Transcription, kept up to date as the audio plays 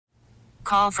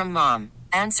Call from mom.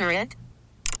 Answer it.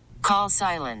 Call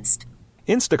silenced.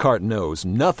 Instacart knows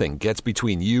nothing gets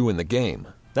between you and the game.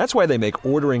 That's why they make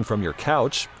ordering from your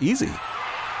couch easy.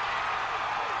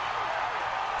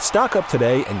 Stock up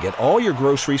today and get all your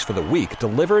groceries for the week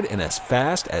delivered in as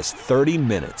fast as 30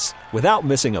 minutes without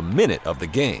missing a minute of the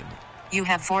game. You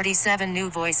have 47 new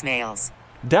voicemails.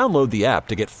 Download the app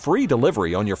to get free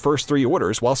delivery on your first 3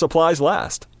 orders while supplies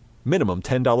last. Minimum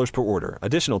 $10 per order.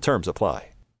 Additional terms apply.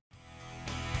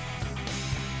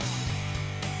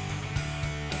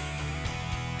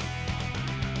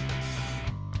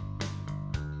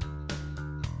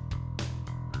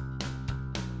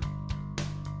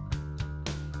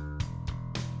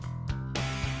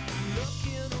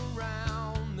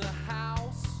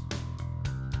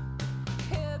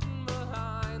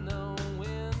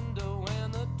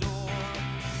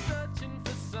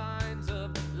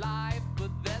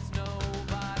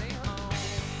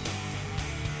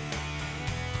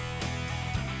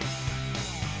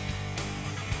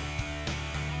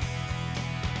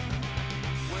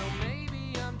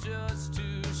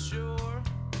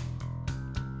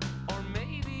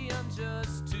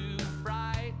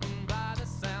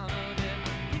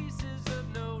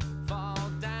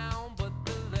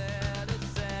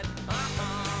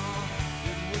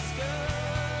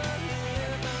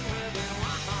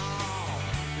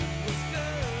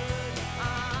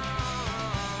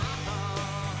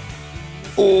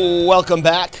 Welcome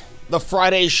back. The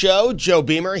Friday Show. Joe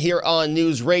Beamer here on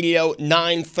News Radio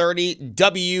 930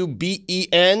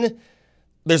 WBEN.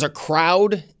 There's a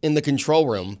crowd in the control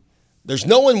room. There's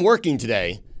no one working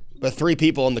today, but 3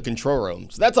 people in the control room.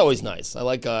 So that's always nice. I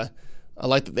like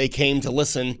that they came to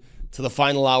listen to the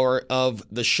final hour of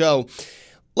the show.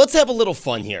 Let's have a little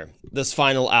fun here this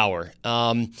final hour.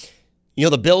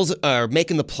 The Bills are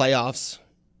making the playoffs.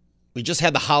 We just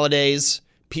had the holidays,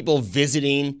 people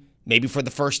visiting maybe for the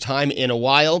first time in a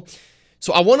while.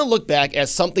 So I want to look back at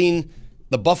something,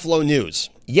 the Buffalo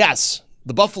News. Yes,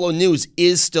 the Buffalo News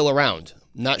is still around.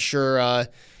 Not sure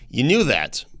you knew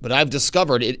that, but I've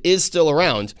discovered it is still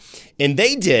around. And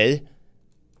they did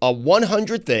a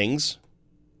 100 things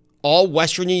all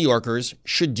Western New Yorkers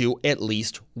should do at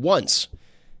least once.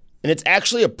 And it's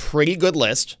actually a pretty good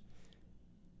list.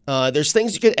 There's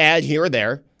things you could add here or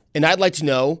there. And I'd like to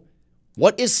know,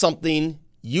 what is something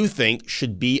you think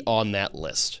should be on that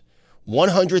list?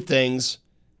 100 things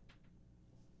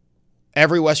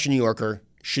every Western New Yorker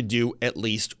should do at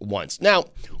least once. Now,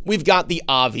 we've got the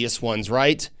obvious ones,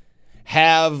 right?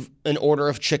 Have an order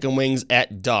of chicken wings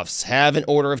at Duff's. Have an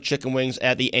order of chicken wings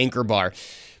at the Anchor Bar.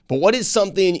 But what is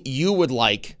something you would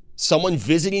like someone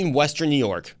visiting Western New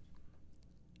York,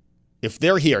 if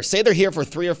they're here, say they're here for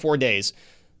 3 or 4 days,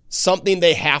 something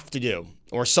they have to do,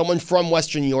 or someone from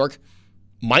Western New York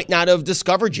might not have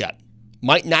discovered yet,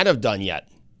 might not have done yet.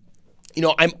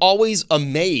 I'm always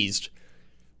amazed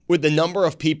with the number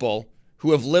of people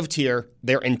who have lived here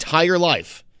their entire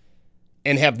life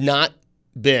and have not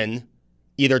been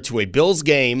either to a Bills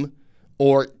game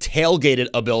or tailgated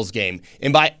a Bills game.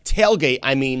 And by tailgate,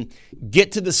 I mean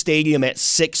get to the stadium at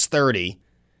 6:30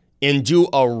 and do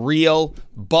a real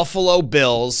Buffalo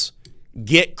Bills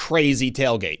get crazy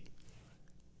tailgate.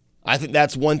 I think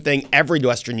that's one thing every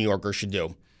Western New Yorker should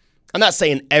do. I'm not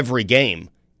saying every game,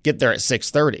 get there at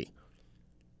 6:30.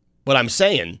 But I'm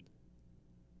saying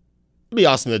it'd be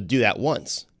awesome to do that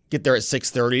once. Get there at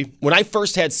 6:30. When I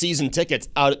first had season tickets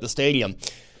out at the stadium,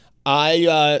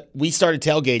 we started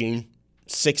tailgating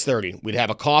 6:30. We'd have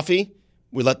a coffee.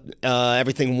 We'd let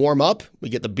everything warm up.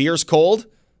 We'd get the beers cold.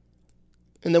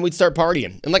 And then we'd start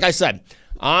partying. And like I said,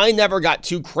 I never got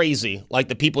too crazy like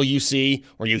the people you see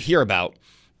or you hear about,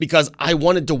 because I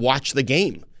wanted to watch the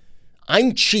game.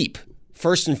 I'm cheap,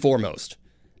 first and foremost,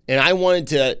 and I wanted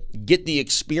to get the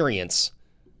experience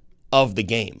of the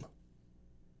game.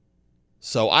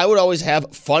 So I would always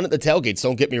have fun at the tailgates,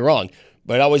 don't get me wrong,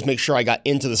 but I'd always make sure I got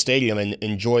into the stadium and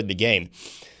enjoyed the game.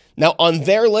 Now, on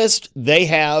their list, they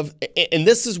have, and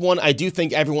this is one I do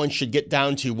think everyone should get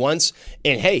down to once,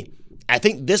 and hey, I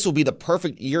think this will be the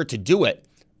perfect year to do it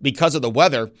because of the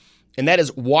weather, and that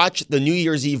is watch the New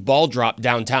Year's Eve ball drop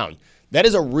downtown. That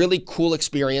is a really cool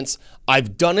experience.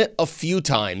 I've done it a few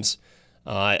times.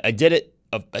 I did it,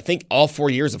 I think, all 4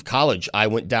 years of college. I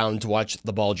went down to watch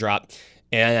the ball drop,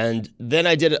 and then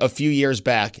I did it a few years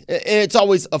back. It's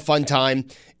always a fun time.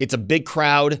 It's a big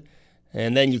crowd,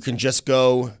 and then you can just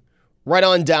go right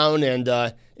on down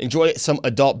and enjoy some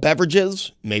adult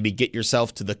beverages, maybe get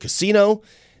yourself to the casino,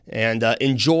 and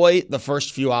enjoy the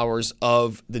first few hours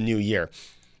of the new year.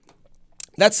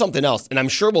 That's something else, and I'm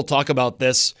sure we'll talk about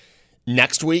this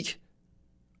next week,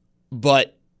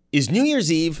 but is New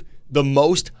Year's Eve the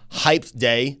most hyped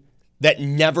day that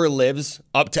never lives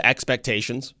up to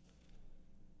expectations.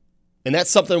 And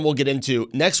that's something we'll get into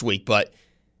next week, but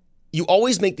you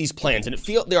always make these plans, and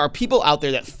there are people out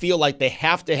there that feel like they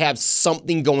have to have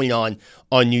something going on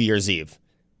New Year's Eve.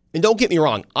 And don't get me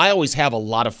wrong, I always have a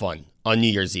lot of fun on New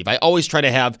Year's Eve. I always try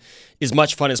to have as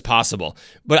much fun as possible.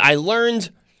 But I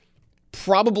learned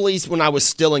probably when I was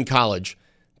still in college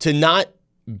to not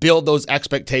build those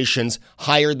expectations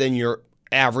higher than your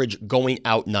average going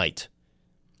out night.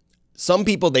 Some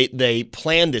people, they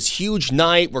plan this huge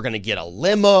night. We're going to get a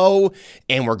limo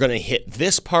and we're going to hit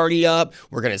this party up.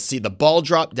 We're going to see the ball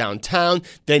drop downtown,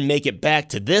 then make it back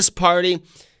to this party.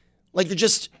 Like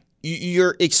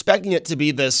you're expecting it to be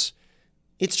this.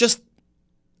 It's just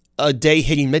a day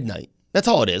hitting midnight. That's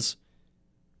all it is.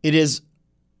 It is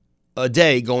a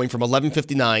day going from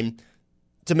 11:59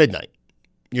 to midnight.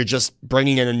 You're just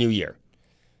bringing in a new year.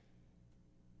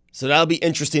 So that'll be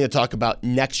interesting to talk about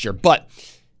next year. But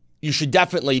you should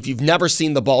definitely, if you've never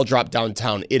seen the ball drop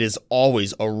downtown, it is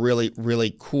always a really,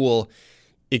 really cool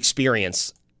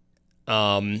experience.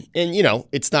 And,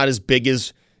 it's not as big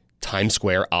as Times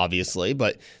Square, obviously,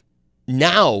 but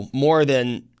now more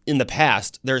than in the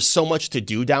past, there's so much to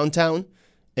do downtown.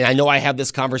 And I know I have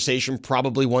this conversation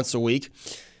probably once a week,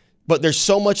 but there's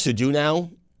so much to do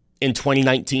now in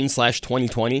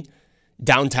 2019/2020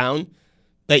 downtown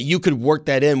that you could work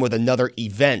that in with another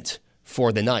event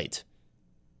for the night.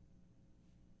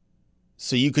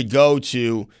 So you could go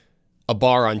to a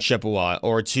bar on Chippewa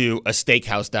or to a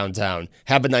steakhouse downtown,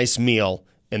 have a nice meal,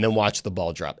 and then watch the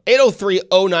ball drop.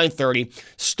 803-0930,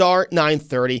 star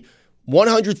 930.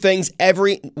 100 things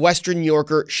every Western New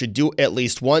Yorker should do at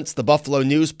least once. The Buffalo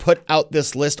News put out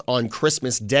this list on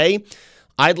Christmas Day.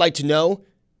 I'd like to know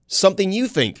something you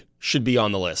think should be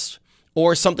on the list,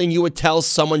 or something you would tell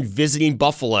someone visiting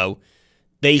Buffalo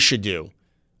they should do,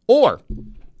 or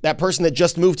that person that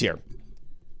just moved here.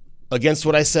 Against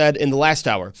what I said in the last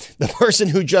hour, the person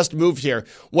who just moved here,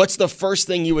 what's the first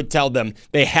thing you would tell them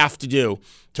they have to do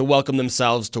to welcome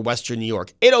themselves to Western New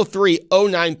York?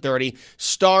 803-0930,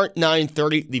 star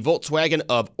 930. The Volkswagen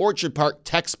of Orchard Park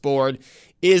text board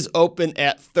is open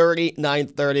at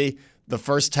 3930. The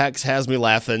first text has me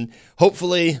laughing.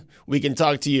 Hopefully, we can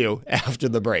talk to you after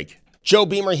the break. Joe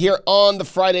Beamer here on the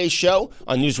Friday show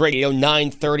on News Radio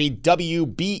 930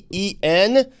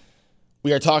 WBEN.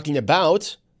 We are talking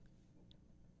about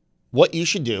what you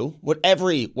should do, what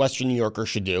every Western New Yorker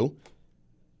should do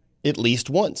at least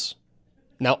once.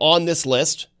 Now, on this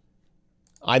list,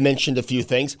 I mentioned a few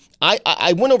things.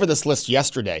 I went over this list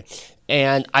yesterday,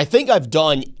 and I think I've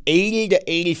done 80 to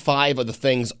 85 of the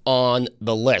things on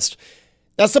the list.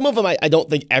 Now, some of them I don't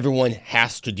think everyone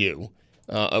has to do,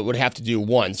 would have to do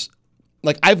once.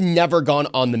 Like, I've never gone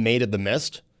on the Maid of the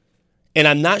Mist, and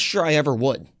I'm not sure I ever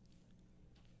would.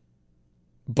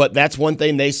 But that's one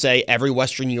thing they say every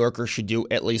Western New Yorker should do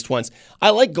at least once.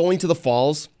 I like going to the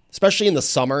falls, especially in the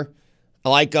summer. I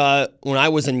like when I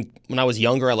was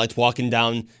younger, I liked walking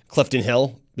down Clifton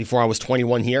Hill before I was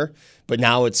 21 here. But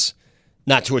now it's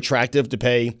not too attractive to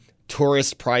pay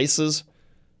tourist prices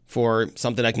for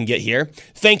something I can get here.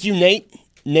 Thank you, Nate.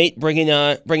 Nate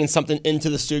bringing something into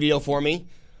the studio for me.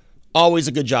 Always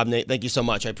a good job, Nate. Thank you so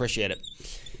much. I appreciate it.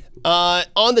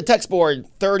 On the text board,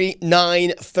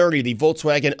 3930, the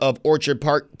Volkswagen of Orchard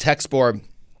Park text board.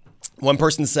 One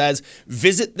person says,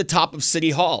 visit the top of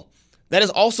City Hall. That is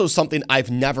also something I've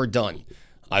never done.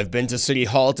 I've been to City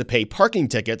Hall to pay parking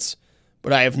tickets,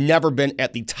 but I have never been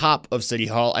at the top of City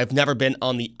Hall. I've never been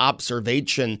on the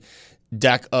observation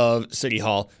deck of City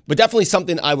Hall, but definitely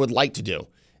something I would like to do.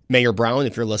 Mayor Brown,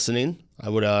 if you're listening, I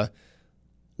would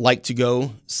like to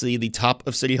go see the top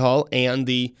of City Hall and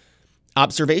the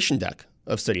observation deck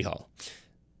of City Hall.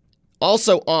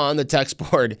 Also on the text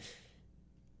board,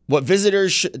 what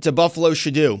visitors to Buffalo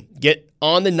should do: get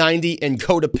on the 90 and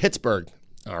go to Pittsburgh.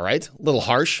 All right, a little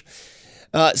harsh.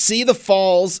 See the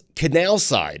Falls Canal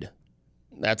side.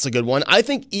 That's a good one. I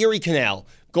think Erie Canal,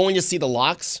 going to see the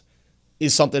locks,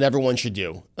 is something everyone should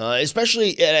do,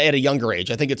 especially at a younger age.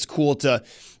 I think it's cool to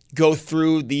go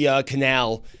through the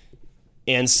canal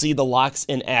and see the locks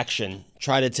in action.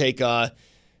 Try to take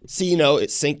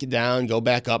it sink down, go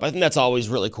back up. I think that's always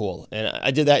really cool. And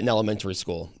I did that in elementary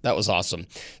school. That was awesome.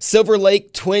 Silver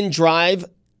Lake Twin Drive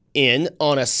in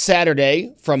on a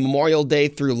Saturday from Memorial Day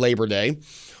through Labor Day.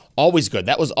 Always good.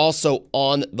 That was also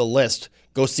on the list.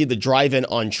 Go see the drive-in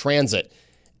on Transit.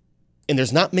 And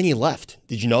there's not many left.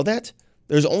 Did you know that?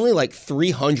 There's only like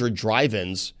 300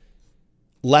 drive-ins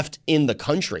left in the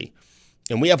country.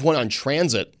 And we have one on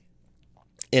Transit,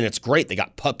 and it's great. They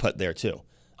got putt-putt there too.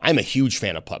 I'm a huge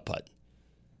fan of putt-putt.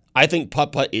 I think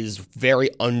putt-putt is very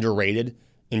underrated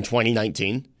in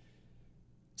 2019.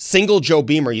 Single Joe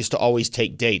Beamer used to always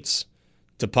take dates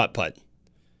to putt-putt.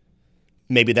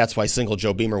 Maybe that's why Single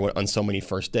Joe Beamer went on so many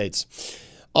first dates.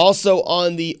 Also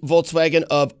on the Volkswagen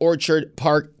of Orchard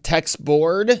Park text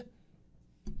board,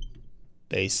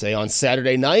 they say on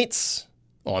Saturday nights,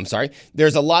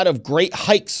 there's a lot of great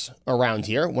hikes around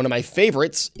here. One of my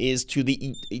favorites is to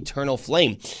the Eternal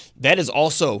Flame. That is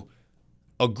also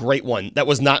a great one. That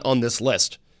was not on this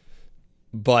list.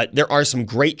 But there are some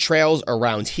great trails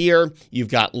around here. You've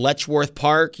got Letchworth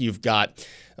Park. You've got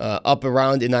up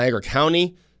around in Niagara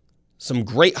County. Some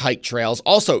great hike trails.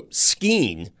 Also,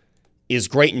 skiing is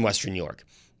great in Western New York.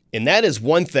 And that is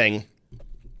one thing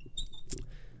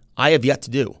I have yet to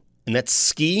do. And that's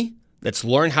ski. That's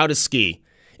learn how to ski.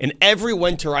 And every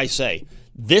winter I say,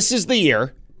 this is the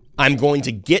year I'm going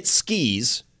to get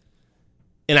skis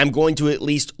and I'm going to at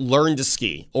least learn to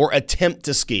ski or attempt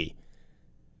to ski.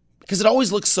 Because it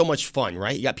always looks so much fun,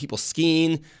 right? You got people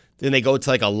skiing, then they go to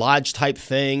like a lodge type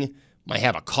thing, might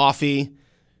have a coffee.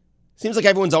 Seems like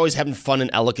everyone's always having fun in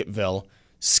Ellicottville,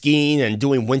 skiing and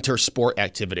doing winter sport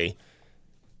activity.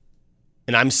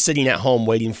 And I'm sitting at home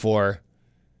waiting for,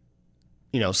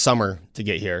 summer to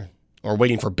get here or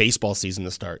waiting for baseball season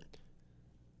to start.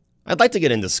 I'd like to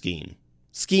get into skiing.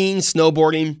 Skiing,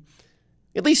 snowboarding,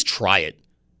 at least try it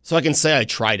so I can say I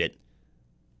tried it.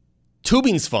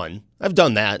 Tubing's fun. I've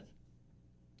done that.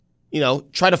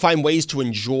 Try to find ways to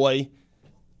enjoy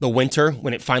the winter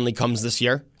when it finally comes this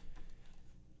year.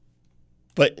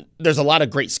 But there's a lot of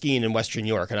great skiing in Western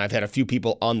New York, and I've had a few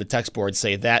people on the text board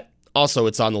say that. Also,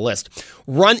 it's on the list.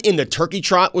 Run in the Turkey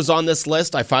Trot was on this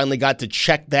list. I finally got to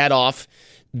check that off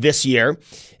this year,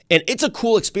 and it's a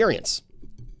cool experience.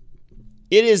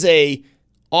 It is a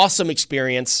awesome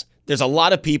experience. There's a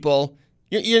lot of people.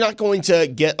 You're not going to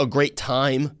get a great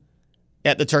time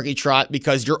at the Turkey Trot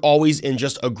because you're always in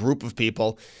just a group of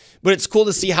people. But it's cool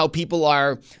to see how people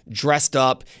are dressed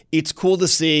up. It's cool to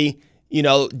see,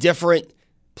 different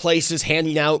places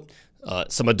handing out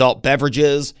some adult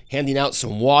beverages, handing out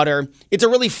some water. It's a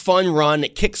really fun run.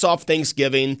 It kicks off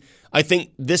Thanksgiving. I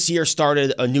think this year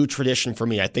started a new tradition for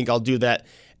me. I think I'll do that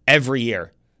every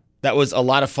year. That was a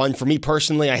lot of fun. For me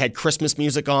personally, I had Christmas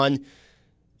music on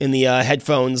in the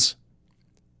headphones.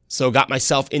 So got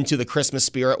myself into the Christmas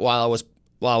spirit while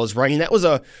I was running. That was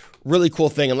a really cool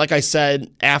thing. And like I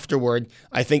said afterward,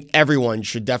 I think everyone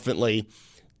should definitely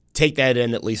take that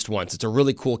in at least once. It's a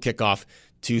really cool kickoff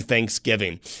to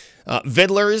Thanksgiving.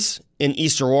 Vidlers in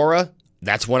East Aurora,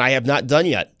 that's one I have not done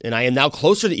yet. And I am now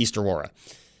closer to East Aurora.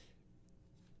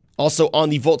 Also on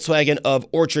the Volkswagen of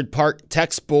Orchard Park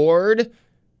text board,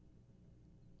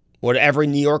 what every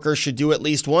New Yorker should do at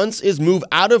least once is move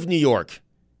out of New York.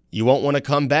 You won't want to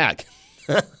come back.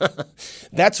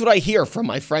 That's what I hear from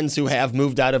my friends who have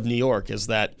moved out of New York, is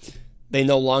that they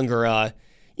no longer, at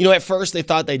first they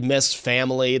thought they'd miss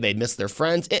family, they'd miss their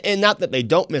friends, and not that they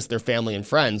don't miss their family and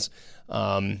friends,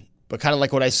 but kind of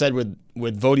like what I said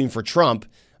with voting for Trump,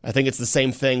 I think it's the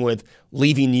same thing with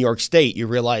leaving New York State. You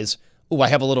realize, I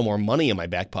have a little more money in my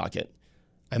back pocket.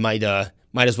 I might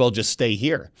as well just stay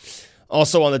here.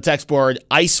 Also on the text board,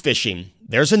 ice fishing.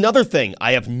 There's another thing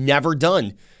I have never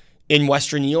done in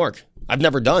Western New York. I've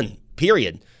never done,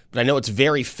 period. But I know it's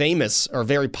very famous, or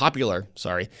very popular,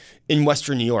 in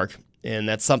Western New York. And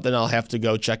that's something I'll have to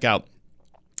go check out.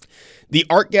 The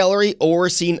Art Gallery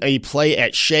overseeing a play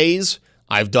at Shays.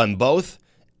 I've done both.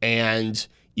 And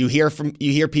you hear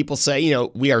people say,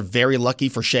 we are very lucky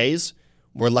for Shays.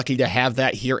 We're lucky to have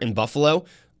that here in Buffalo.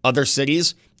 Other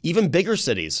cities, even bigger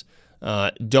cities,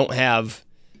 don't have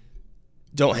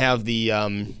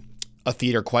the a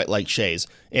theater quite like Shays.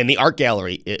 And the Art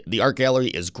Gallery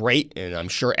is great, and I'm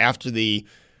sure after the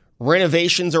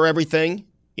renovations or everything,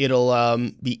 it'll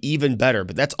be even better.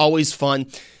 But that's always fun.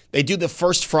 They do the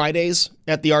first Fridays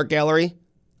at the Art Gallery.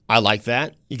 I like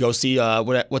that. You go see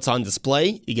what's on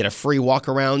display. You get a free walk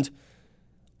around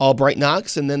Albright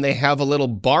Knox, and then they have a little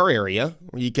bar area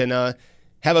where you can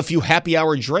have a few happy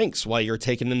hour drinks while you're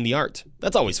taking in the art.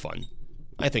 That's always fun.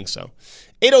 I think so.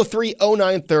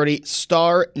 803-0930,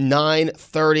 star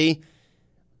 930.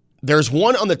 There's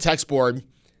one on the text board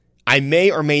I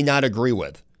may or may not agree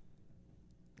with.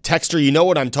 Texter, you know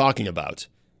what I'm talking about.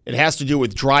 It has to do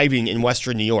with driving in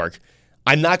Western New York.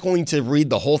 I'm not going to read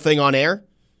the whole thing on air,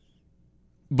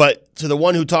 but to the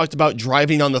one who talked about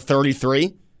driving on the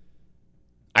 33,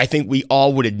 I think we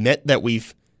all would admit that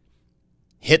we've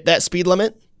hit that speed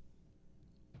limit,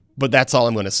 but that's all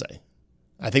I'm going to say.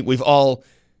 I think we've all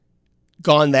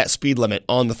gone that speed limit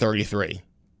on the 33.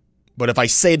 But if I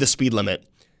say the speed limit,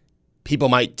 people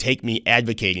might take me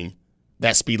advocating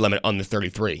that speed limit on the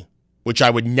 33, which I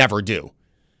would never do.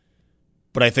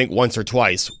 But I think once or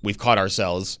twice we've caught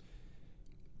ourselves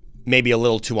maybe a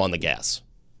little too on the gas.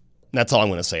 That's all I'm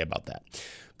going to say about that.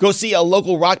 Go see a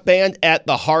local rock band at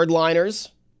the Hardliners.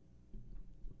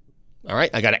 All right,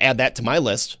 I got to add that to my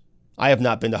list. I have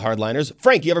not been to Hardliners.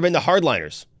 Frank, you ever been to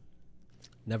Hardliners?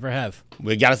 Never have.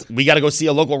 We got to go see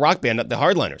a local rock band at the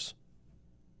Hardliners.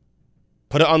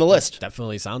 Put it on the list.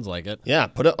 Definitely sounds like it. Yeah,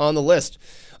 put it on the list.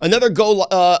 Another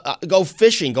go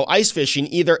fishing, go ice fishing,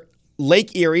 either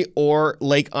Lake Erie or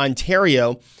Lake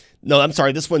Ontario. No, I'm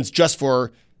sorry, this one's just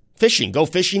for fishing. Go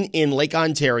fishing in Lake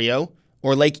Ontario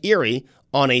or Lake Erie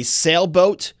on a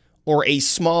sailboat or a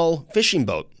small fishing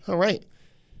boat. All right.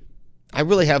 I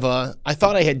really have I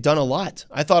thought I had done a lot.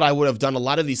 I thought I would have done a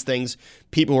lot of these things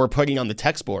people were putting on the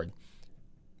text board.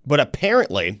 But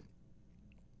apparently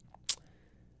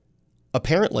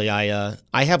I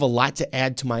have a lot to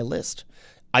add to my list.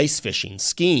 Ice fishing,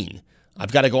 skiing.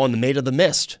 I've got to go on the Maid of the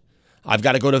Mist. I've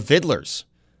got to go to Vidler's.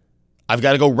 I've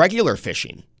got to go regular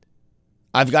fishing.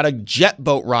 I've got a jet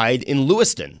boat ride in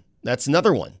Lewiston. That's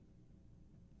another one.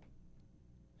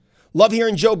 Love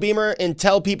hearing Joe Beamer and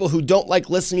tell people who don't like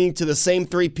listening to the same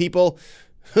three people.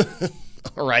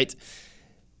 All right.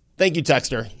 Thank you,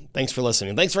 Texter. Thanks for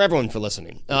listening. Thanks for everyone for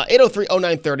listening.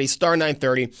 803-0930, star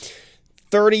 930.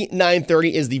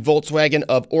 3930 is the Volkswagen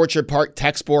of Orchard Park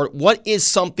text board. What is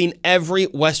something every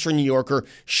Western New Yorker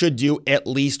should do at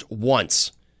least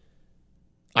once?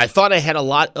 I thought I had a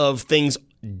lot of things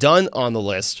done on the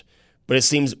list, but it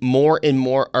seems more and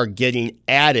more are getting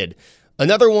added.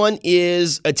 Another one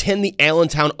is attend the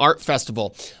Allentown Art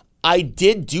Festival. I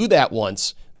did do that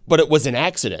once, but it was an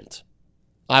accident.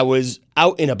 I was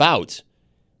out and about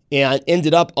and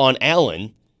ended up on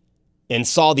Allen and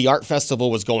saw the art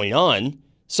festival was going on.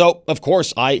 So, of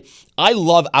course, I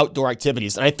love outdoor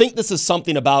activities. And I think this is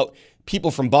something about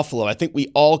people from Buffalo. I think we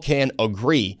all can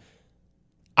agree.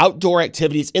 Outdoor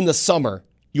activities in the summer,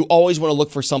 you always want to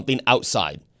look for something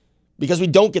outside because we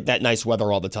don't get that nice weather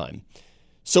all the time.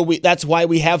 So that's why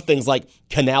we have things like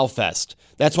Canal Fest.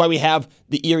 That's why we have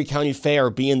the Erie County Fair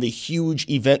being the huge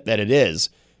event that it is,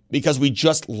 because we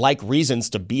just like reasons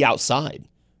to be outside.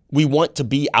 We want to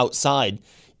be outside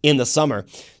in the summer.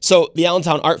 So the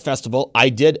Allentown Art Festival, I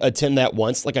did attend that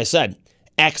once. Like I said,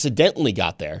 accidentally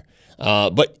got there,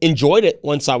 but enjoyed it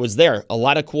once I was there. A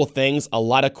lot of cool things, a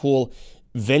lot of cool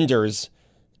vendors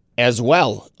as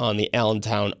well on the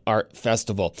Allentown Art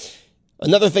Festival.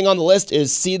 Another thing on the list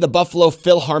is see the Buffalo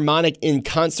Philharmonic in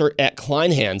concert at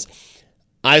Kleinhans.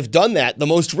 I've done that. The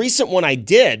most recent one I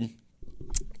did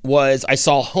was I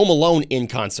saw Home Alone in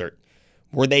concert,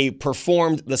 where they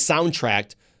performed the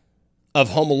soundtrack of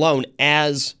Home Alone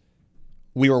as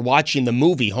we were watching the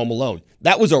movie Home Alone.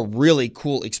 That was a really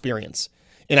cool experience.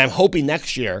 And I'm hoping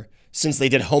next year, since they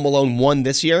did Home Alone 1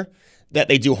 this year, that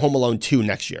they do Home Alone 2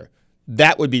 next year.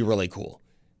 That would be really cool.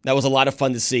 That was a lot of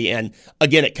fun to see. And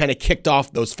again, it kind of kicked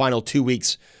off those final 2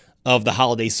 weeks of the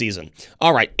holiday season.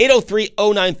 All right,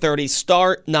 803-0930,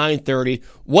 star 930.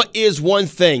 What is one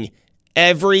thing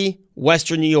every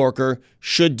Western New Yorker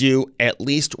should do at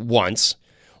least once?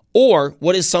 Or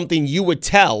what is something you would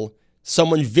tell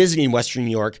someone visiting Western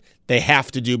New York they have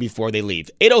to do before they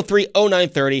leave?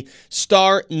 803-0930,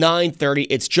 star 930.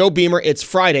 It's Joe Beamer. It's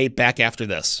Friday. Back after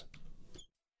this.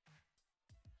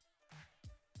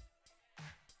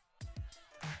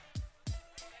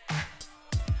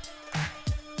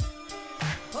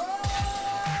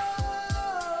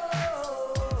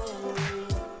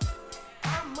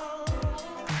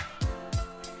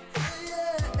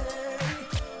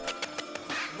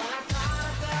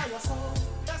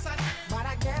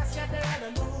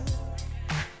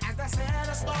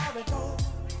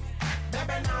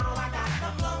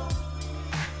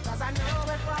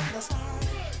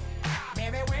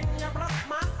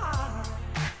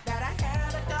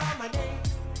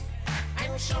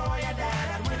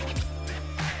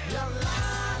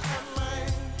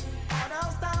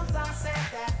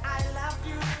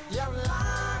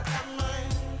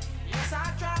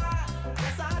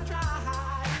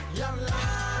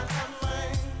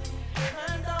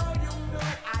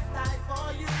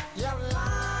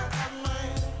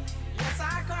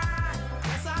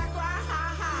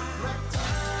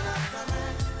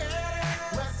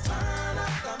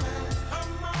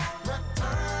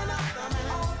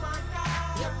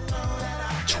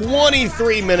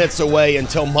 "23 minutes away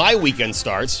until my weekend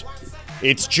starts.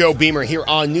 It's Joe Beamer here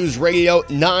on News Radio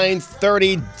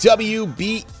 930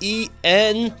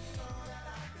 WBEN.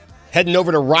 Heading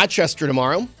over to Rochester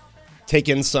tomorrow.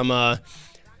 Taking some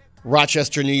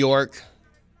Rochester, New York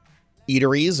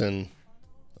eateries and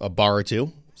a bar or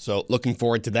two. So looking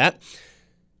forward to that.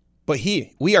 But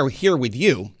we are here with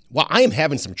you. Well, I am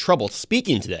having some trouble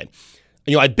speaking today.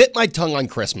 I bit my tongue on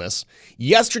Christmas.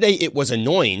 Yesterday, it was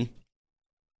annoying.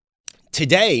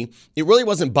 Today, it really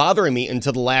wasn't bothering me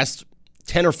until the last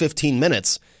 10 or 15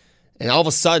 minutes. And all of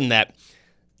a sudden, that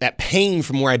pain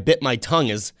from where I bit my tongue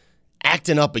is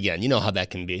acting up again. You know how that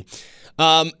can be.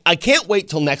 I can't wait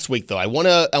till next week, though. I want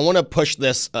to push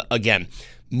this again.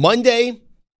 Monday,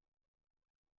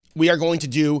 we are going to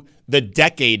do the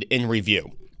decade in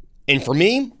review. And for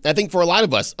me, I think for a lot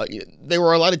of us, there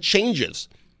were a lot of changes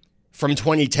from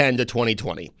 2010 to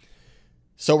 2020.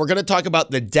 So we're going to talk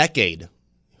about the decade,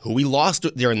 who we lost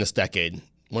during this decade.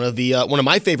 One of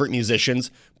my favorite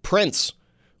musicians, Prince,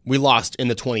 we lost in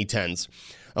the 2010s.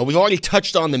 We've already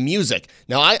touched on the music.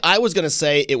 Now, I was going to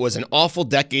say it was an awful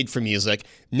decade for music.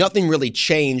 Nothing really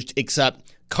changed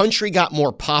except country got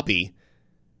more poppy.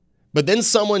 But then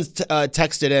someone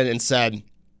texted in and said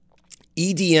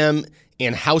EDM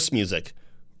and house music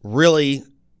really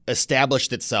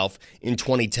established itself in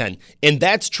 2010. And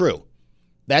that's true.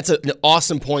 That's an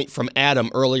awesome point from Adam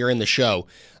earlier in the show.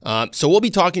 So we'll be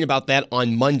talking about that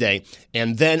on Monday.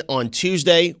 And then on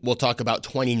Tuesday, we'll talk about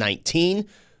 2019.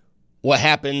 What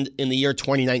happened in the year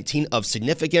 2019 of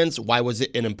significance? Why was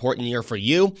it an important year for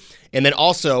you? And then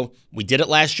also, we did it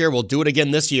last year. We'll do it again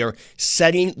this year,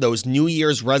 setting those New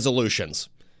Year's resolutions.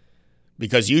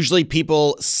 Because usually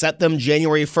people set them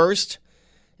January 1st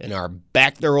and are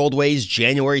back their old ways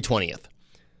January 20th.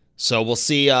 So we'll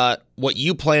see what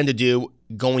you plan to do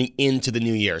going into the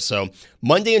new year. So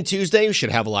Monday and Tuesday, we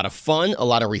should have a lot of fun, a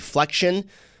lot of reflection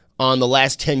on the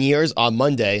last 10 years on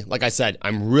Monday. Like I said,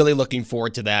 I'm really looking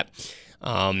forward to that.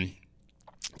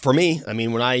 For me, I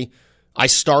mean, when I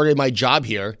started my job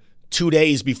here 2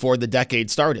 days before the decade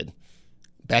started,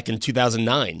 back in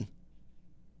 2009,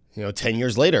 10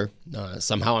 years later,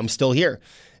 somehow I'm still here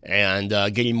and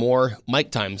getting more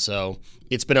mic time. So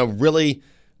it's been a really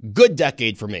good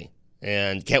decade for me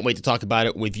and can't wait to talk about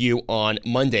it with you on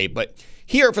Monday. But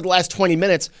here for the last 20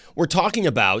 minutes, we're talking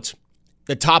about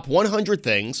the top 100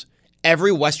 things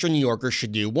every Western New Yorker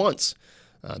should do once.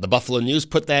 The Buffalo News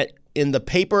put that in the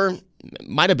paper.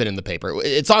 Might have been in the paper.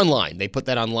 It's online. They put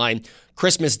that online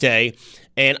Christmas Day.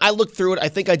 And I looked through it. I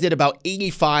think I did about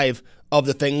 85 of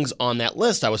the things on that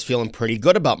list. I was feeling pretty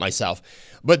good about myself.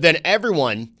 But then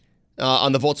everyone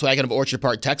on the Volkswagen of Orchard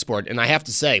Park text board, and I have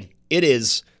to say, it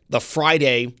is the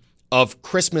Friday of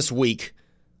Christmas week.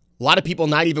 A lot of people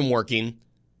not even working.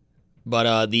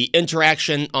 But the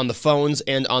interaction on the phones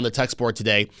and on the text board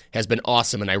today has been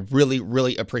awesome, and I really,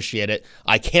 really appreciate it.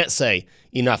 I can't say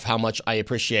enough how much I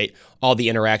appreciate all the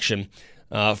interaction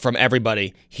from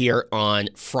everybody here on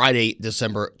Friday,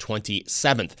 December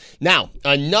 27th. Now,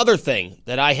 another thing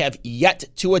that I have yet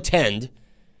to attend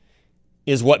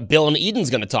is what Bill and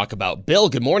Eden's going to talk about. Bill,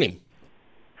 good morning.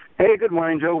 Hey, good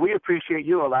morning, Joe. We appreciate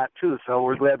you a lot, too, so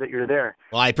we're glad that you're there.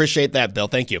 Well, I appreciate that, Bill.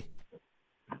 Thank you.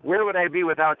 Where would I be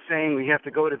without saying we have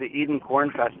to go to the Eden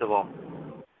Corn Festival?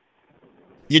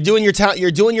 You're doing your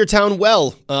town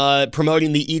well,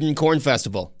 promoting the Eden Corn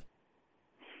Festival.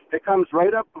 It comes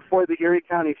right up before the Erie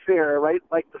County Fair, right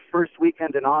like the first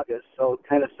weekend in August, so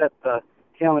kind of set the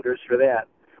calendars for that.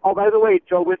 Oh, by the way,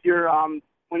 Joe, with your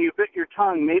when you bit your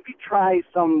tongue, maybe try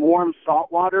some warm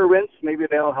saltwater rinse. Maybe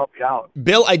that'll help you out.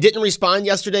 Bill, I didn't respond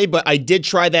yesterday, but I did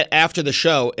try that after the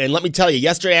show, and let me tell you,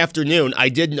 yesterday afternoon, I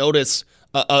did notice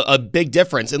a big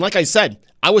difference. And like I said,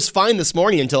 I was fine this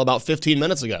morning until about 15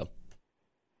 minutes ago.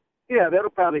 Yeah, that'll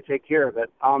probably take care of it.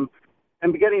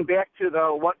 And getting back to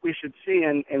what we should see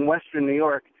in Western New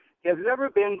York, have you ever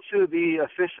been to the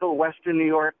official Western New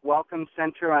York Welcome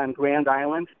Center on Grand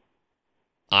Island?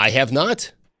 I have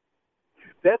not.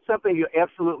 That's something you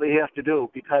absolutely have to do,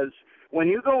 because when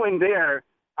you go in there,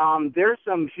 there's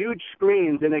some huge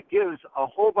screens, and it gives a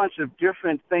whole bunch of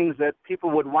different things that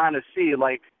people would want to see,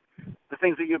 like the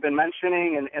things that you've been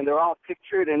mentioning, and they're all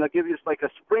pictured, and they'll give you like a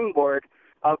springboard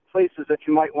of places that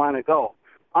you might want to go.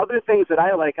 Other things that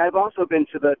I like, I've also been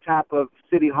to the top of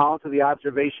City Hall, to the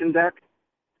observation deck.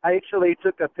 I actually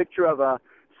took a picture of a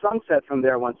sunset from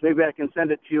there once. Maybe I can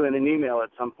send it to you in an email at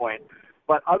some point.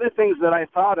 But other things that I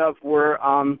thought of were,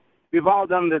 we've all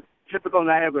done the typical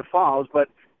Niagara Falls, but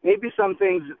maybe some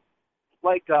things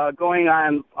like going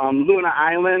on Luna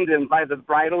Island and by the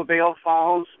Bridal Veil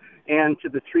Falls and to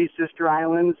the Three Sister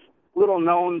Islands. Little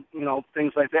known,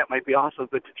 things like that might be also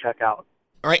good to check out.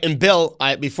 All right, and Bill,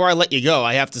 before I let you go,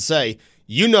 I have to say,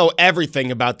 you know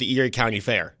everything about the Erie County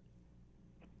Fair.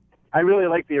 I really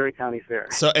like the Erie County Fair.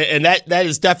 So, and that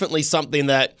is definitely something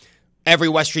that every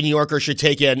Western New Yorker should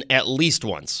take in at least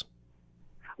once.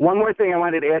 One more thing I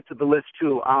wanted to add to the list,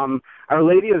 too. Our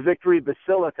Lady of Victory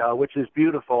Basilica, which is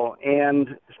beautiful,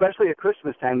 and especially at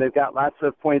Christmas time, they've got lots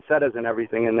of poinsettias and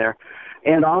everything in there.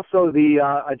 And also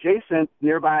the adjacent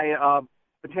nearby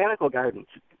botanical gardens.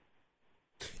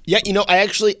 Yeah,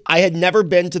 I had never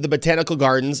been to the Botanical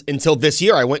Gardens until this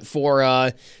year. I went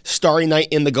for Starry Night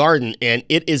in the Garden, and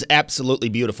it is absolutely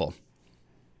beautiful.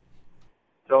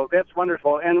 So that's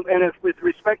wonderful. And if, with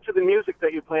respect to the music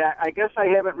that you play, I guess I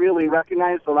haven't really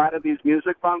recognized a lot of these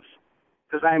music bumps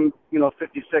because I'm,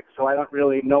 56, so I don't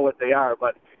really know what they are.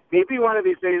 But maybe one of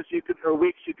these days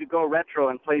weeks you could go retro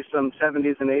and play some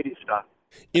 70s and 80s stuff.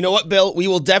 You know what, Bill? We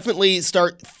will definitely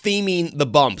start theming the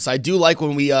bumps. I do like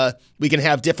when we can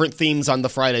have different themes on the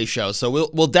Friday show. So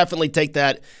we'll definitely take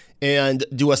that and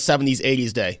do a 70s,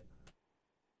 80s day.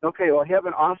 Okay, well, have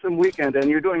an awesome weekend, and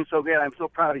you're doing so good. I'm so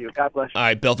proud of you. God bless you. All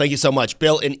right, Bill, thank you so much.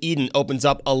 Bill in Eden opens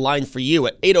up a line for you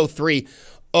at 803-0930.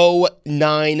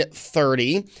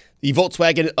 The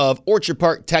Volkswagen of Orchard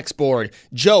Park text board.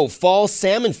 Joe, fall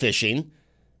salmon fishing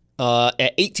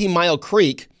at 18 Mile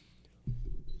Creek,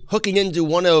 hooking into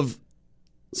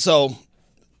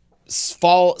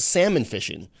fall salmon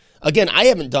fishing. Again, I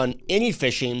haven't done any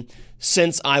fishing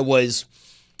since I was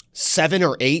 7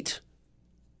 or 8.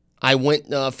 I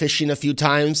went fishing a few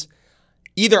times.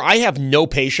 Either I have no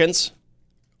patience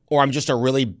or I'm just a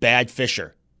really bad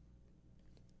fisher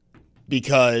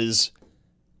because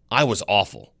I was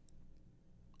awful.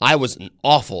 I was an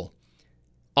awful,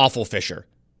 awful fisher.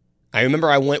 I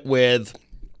remember I went with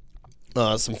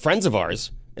some friends of ours.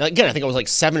 Again, I think I was like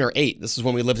 7 or 8. This is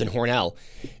when we lived in Hornell.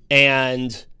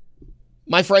 And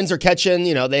my friends are catching,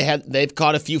 they've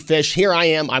caught a few fish. Here I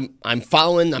am. I'm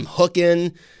following, I'm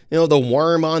hooking, the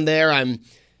worm on there. I'm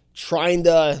trying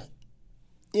to,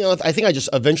 I think I just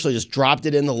eventually just dropped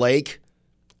it in the lake.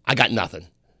 I got nothing.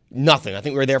 Nothing. I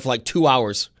think we were there for like 2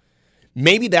 hours.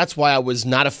 Maybe that's why I was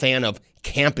not a fan of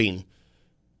camping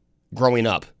growing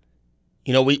up.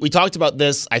 We talked about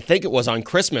this, I think it was on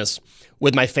Christmas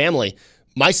with my family.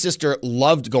 My sister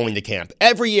loved going to camp.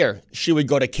 Every year she would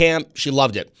go to camp. She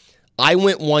loved it. I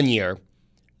went one year.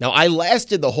 Now, I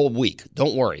lasted the whole week.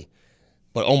 Don't worry.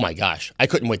 But oh my gosh, I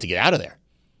couldn't wait to get out of there.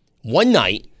 One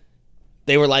night,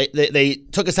 they were like, they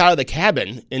took us out of the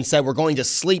cabin and said, we're going to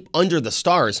sleep under the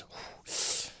stars.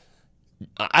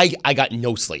 I got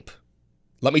no sleep.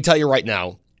 Let me tell you right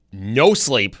now, no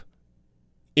sleep.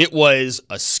 It was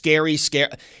a scary.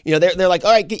 They're like,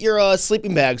 all right, get your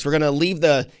sleeping bags. We're going to leave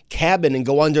the cabin and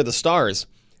go under the stars.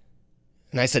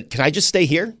 And I said, can I just stay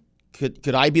here?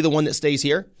 Could I be the one that stays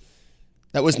here?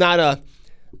 That was not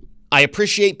I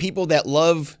appreciate people that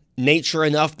love nature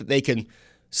enough that they can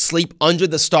sleep under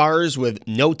the stars with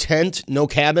no tent, no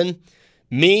cabin.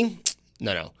 Me?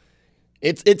 No.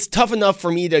 It's tough enough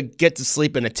for me to get to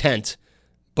sleep in a tent,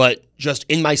 but just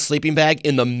in my sleeping bag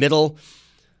in the middle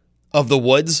of the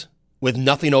woods with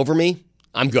nothing over me,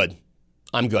 I'm good.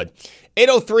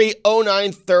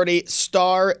 803-0930,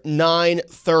 star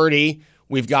 930.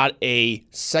 We've got a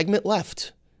segment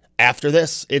left. After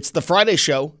this, it's the Friday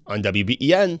Show on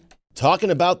WBEN,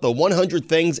 talking about the 100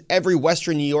 things every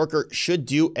Western New Yorker should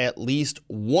do at least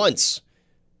once.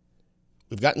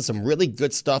 We've gotten some really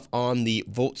good stuff on the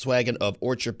Volkswagen of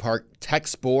Orchard Park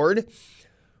text board.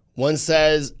 One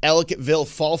says Ellicottville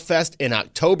Fall Fest in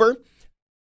October.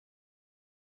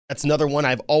 That's another one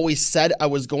I've always said I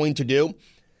was going to do,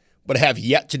 but have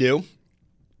yet to do.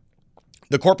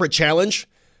 The Corporate Challenge.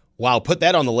 Wow, put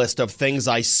that on the list of things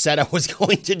I said I was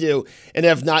going to do and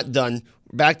have not done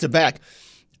back to back.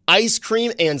 Ice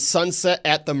cream and sunset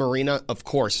at the marina, of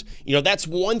course. That's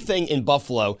one thing in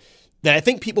Buffalo that I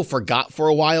think people forgot for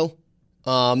a while,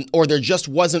 or there just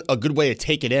wasn't a good way to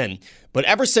take it in. But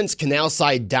ever since Canal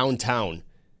Side downtown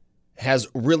has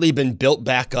really been built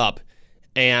back up,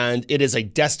 and it is a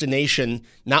destination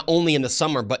not only in the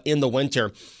summer but in the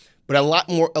winter. But a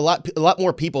lot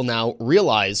more people now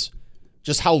realize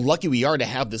just how lucky we are to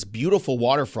have this beautiful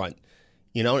waterfront,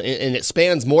 and it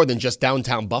spans more than just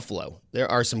downtown Buffalo. There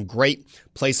are some great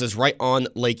places right on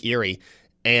Lake Erie.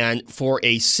 And for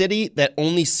a city that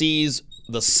only sees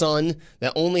the sun,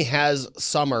 that only has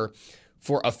summer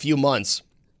for a few months,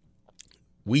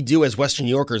 we do as Western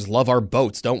New Yorkers love our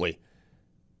boats, don't we?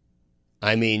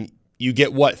 I mean, you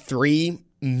get 3,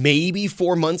 maybe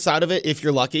 4 months out of it if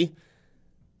you're lucky.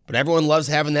 But everyone loves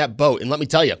having that boat. And let me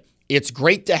tell you, it's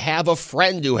great to have a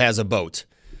friend who has a boat.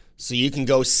 So you can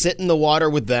go sit in the water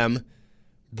with them,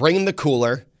 bring the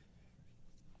cooler.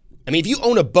 I mean, if you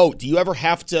own a boat, do you ever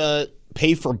have to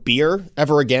pay for beer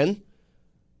ever again?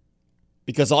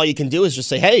 Because all you can do is just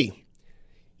say, hey,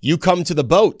 you come to the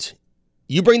boat.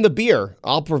 You bring the beer.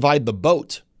 I'll provide the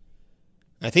boat.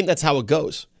 I think that's how it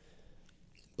goes.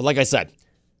 But like I said,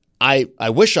 I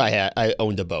wish I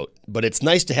owned a boat, but it's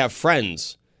nice to have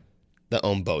friends that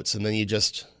own boats, and then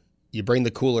you bring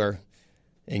the cooler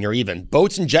and you're even.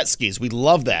 Boats and jet skis, we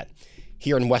love that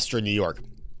here in Western New York.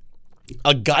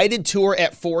 A guided tour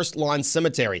at Forest Lawn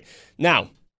Cemetery.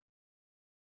 Now,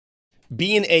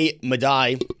 being a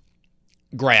Medaille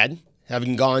grad,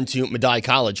 having gone to Medaille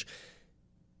College,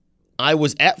 I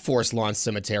was at Forest Lawn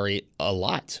Cemetery a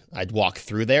lot. I'd walk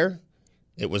through there.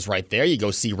 It was right there. You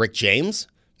go see Rick James,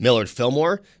 Millard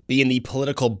Fillmore, being the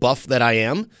political buff that I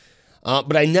am.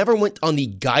 But I never went on the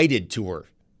guided tour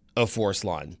of Forest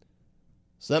Lawn.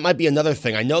 So that might be another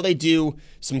thing. I know they do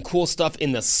some cool stuff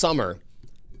in the summer.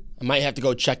 I might have to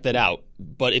go check that out.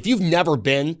 But if you've never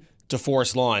been to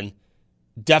Forest Lawn,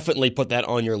 definitely put that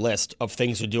on your list of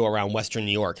things to do around Western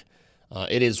New York.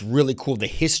 It is really cool, the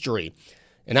history.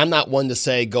 And I'm not one to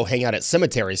say go hang out at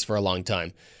cemeteries for a long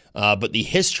time. But the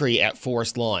history at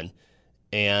Forest Lawn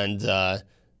and the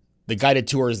guided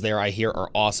tours there, I hear,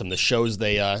 are awesome. The shows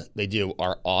they do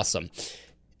are awesome.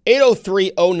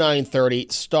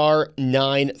 803-0930, star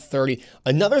 930.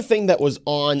 Another thing that was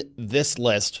on this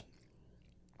list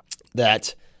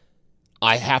that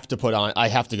I have to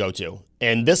go to.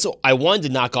 And this, I wanted to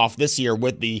knock off this year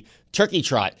with the Turkey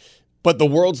Trot, but the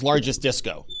world's largest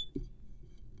disco.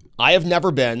 I have never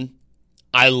been.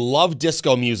 I love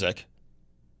disco music,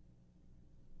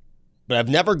 but I've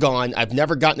never gone. I've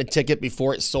never gotten a ticket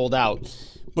before it sold out.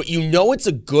 But you know it's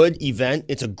a good event.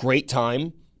 It's a great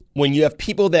time when you have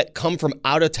people that come from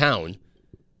out of town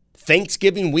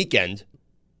Thanksgiving weekend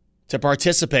to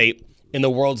participate in the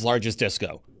world's largest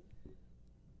disco.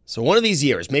 So one of these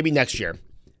years, maybe next year,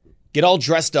 get all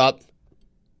dressed up,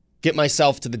 get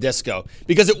myself to the disco.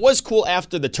 Because it was cool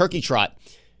after the Turkey Trot.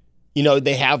 You know,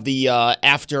 they have the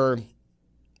after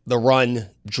the run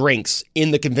drinks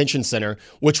in the convention center,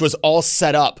 which was all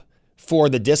set up for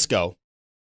the disco.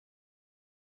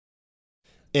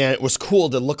 And it was cool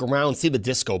to look around, see the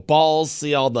disco balls,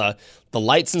 see all the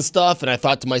lights and stuff. And I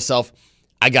thought to myself,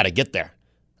 I got to get there.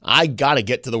 I got to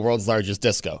get to the world's largest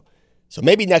disco. So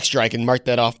maybe next year I can mark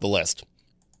that off the list.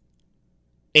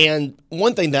 And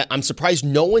one thing that I'm surprised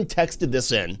no one texted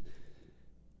this in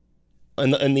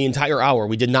the entire hour.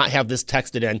 We did not have this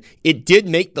texted in. It did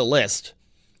make the list.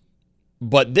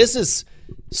 But this is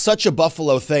such a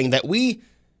Buffalo thing that we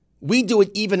do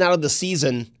it even out of the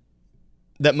season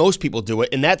that most people do it,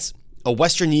 and that's a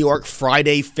Western New York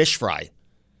Friday fish fry.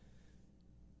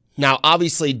 Now,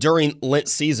 obviously, during Lent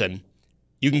season,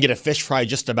 you can get a fish fry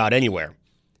just about anywhere.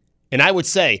 And I would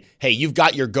say, hey, you've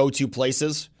got your go-to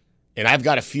places, and I've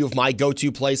got a few of my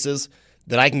go-to places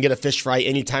that I can get a fish fry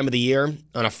any time of the year,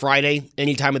 on a Friday,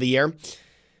 any time of the year.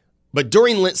 But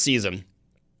during Lent season,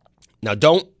 now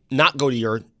don't not go to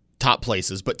your top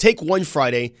places, but take one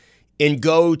Friday and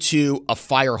go to a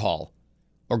fire hall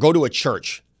or go to a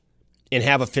church and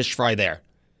have a fish fry there.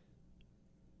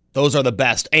 Those are the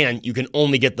best, and you can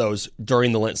only get those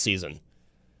during the Lent season.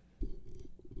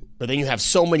 But then you have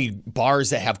so many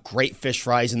bars that have great fish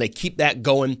fries, and they keep that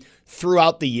going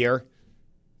throughout the year.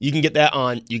 You can get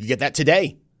that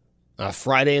today,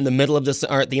 Friday in the middle of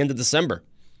or at the end of December.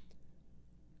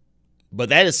 But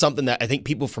that is something that I think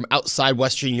people from outside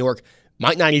Western New York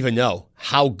might not even know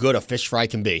how good a fish fry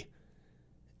can be.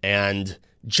 And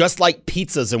just like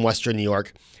pizzas in Western New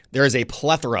York, there is a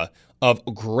plethora of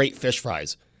great fish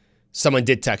fries. Someone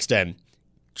did text in,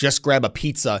 just grab a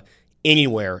pizza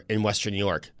anywhere in Western New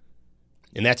York.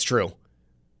 And that's true.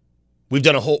 We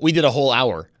did a whole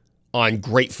hour on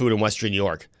great food in Western New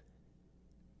York.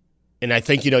 And I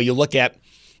think, you look at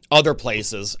other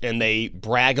places and they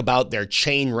brag about their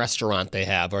chain restaurant they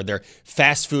have or their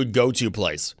fast food go-to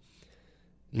place.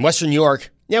 In Western New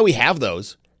York, yeah, we have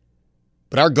those.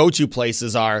 But our go-to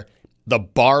places are the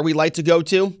bar we like to go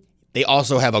to. They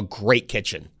also have a great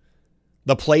kitchen.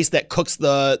 The place that cooks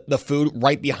the food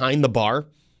right behind the bar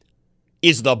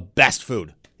is the best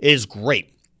food. It is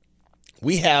great.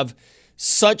 We have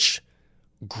such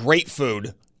great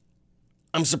food.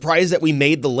 I'm surprised that we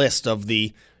made the list of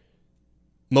the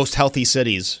most healthy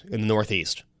cities in the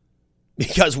Northeast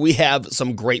because we have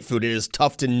some great food. It is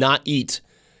tough to not eat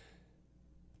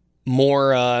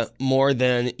more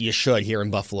than you should here in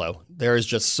Buffalo. There is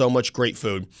just so much great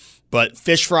food. But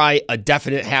fish fry, a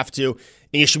definite have to.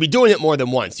 And you should be doing it more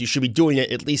than once. You should be doing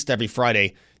it at least every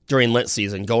Friday during Lent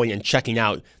season, going and checking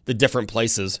out the different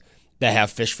places that have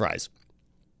fish fries.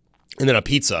 And then a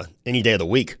pizza any day of the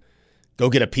week. Go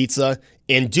get a pizza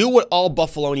and do what all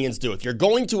Buffalonians do. If you're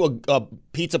going to a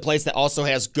pizza place that also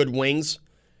has good wings,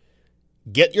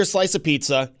 get your slice of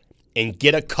pizza and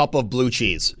get a cup of blue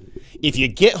cheese. If you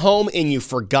get home and you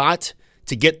forgot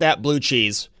to get that blue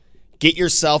cheese, get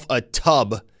yourself a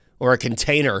tub or a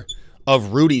container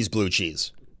of Rudy's blue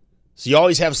cheese. So you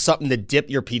always have something to dip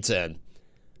your pizza in.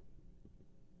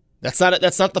 That's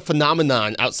not the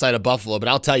phenomenon outside of Buffalo, but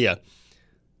I'll tell you,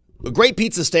 a great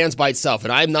pizza stands by itself,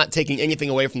 and I'm not taking anything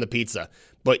away from the pizza.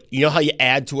 But you know how you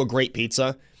add to a great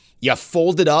pizza? You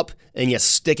fold it up and you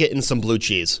stick it in some blue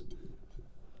cheese.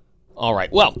 All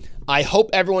right. Well, I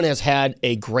hope everyone has had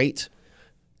a great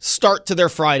start to their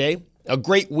Friday, a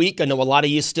great week. I know a lot of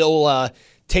you still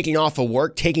taking off of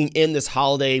work, taking in this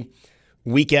holiday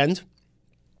weekend.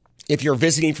 If you're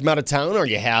visiting from out of town or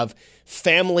you have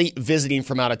family visiting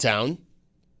from out of town,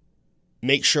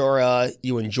 make sure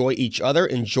you enjoy each other,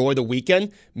 enjoy the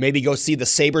weekend. Maybe go see the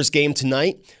Sabres game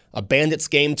tonight, a Bandits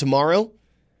game tomorrow,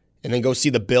 and then go see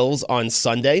the Bills on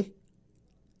Sunday.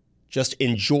 Just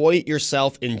enjoy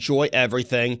yourself, enjoy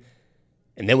everything.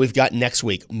 And then we've got next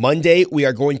week. Monday, we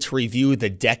are going to review the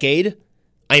decade.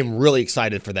 I am really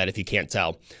excited for that, if you can't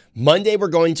tell. Monday, we're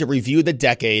going to review the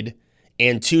decade.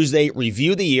 And Tuesday,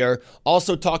 review the year.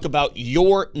 Also talk about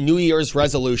your New Year's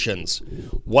resolutions.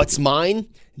 What's mine?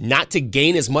 Not to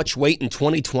gain as much weight in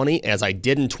 2020 as I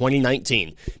did in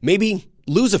 2019. Maybe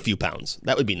lose a few pounds.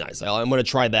 That would be nice. I'm going to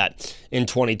try that in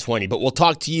 2020. But we'll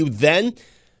talk to you then.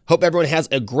 Hope everyone has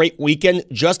a great weekend.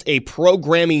 Just a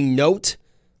programming note.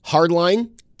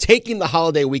 Hardline, taking the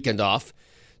holiday weekend off.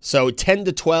 So 10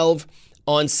 to 12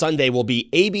 on Sunday will be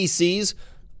ABC's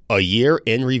A Year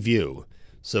in Review.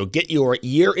 So get your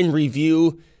year in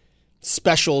review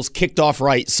specials kicked off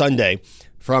right Sunday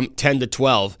from 10 to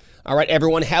 12. All right,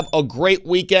 everyone, have a great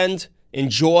weekend.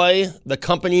 Enjoy the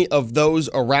company of those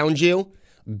around you.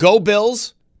 Go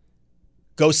Bills.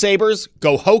 Go Sabres.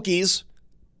 Go Hokies.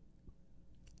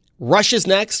 Rush is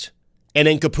next. And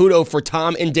then Caputo for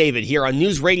Tom and David here on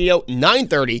News Radio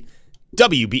 930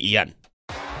 WBEN.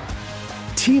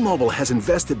 T-Mobile has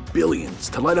invested billions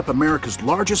to light up America's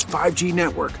largest 5G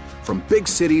network, from big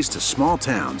cities to small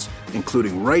towns,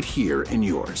 including right here in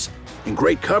yours. And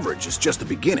great coverage is just the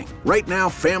beginning. Right now,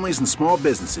 families and small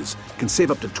businesses can save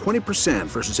up to 20%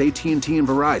 versus AT&T and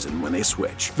Verizon when they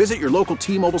switch. Visit your local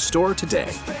T-Mobile store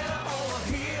today.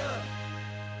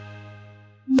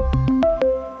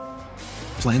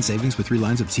 Plan savings with 3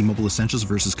 lines of T-Mobile Essentials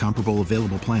versus comparable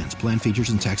available plans. Plan features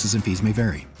and taxes and fees may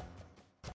vary.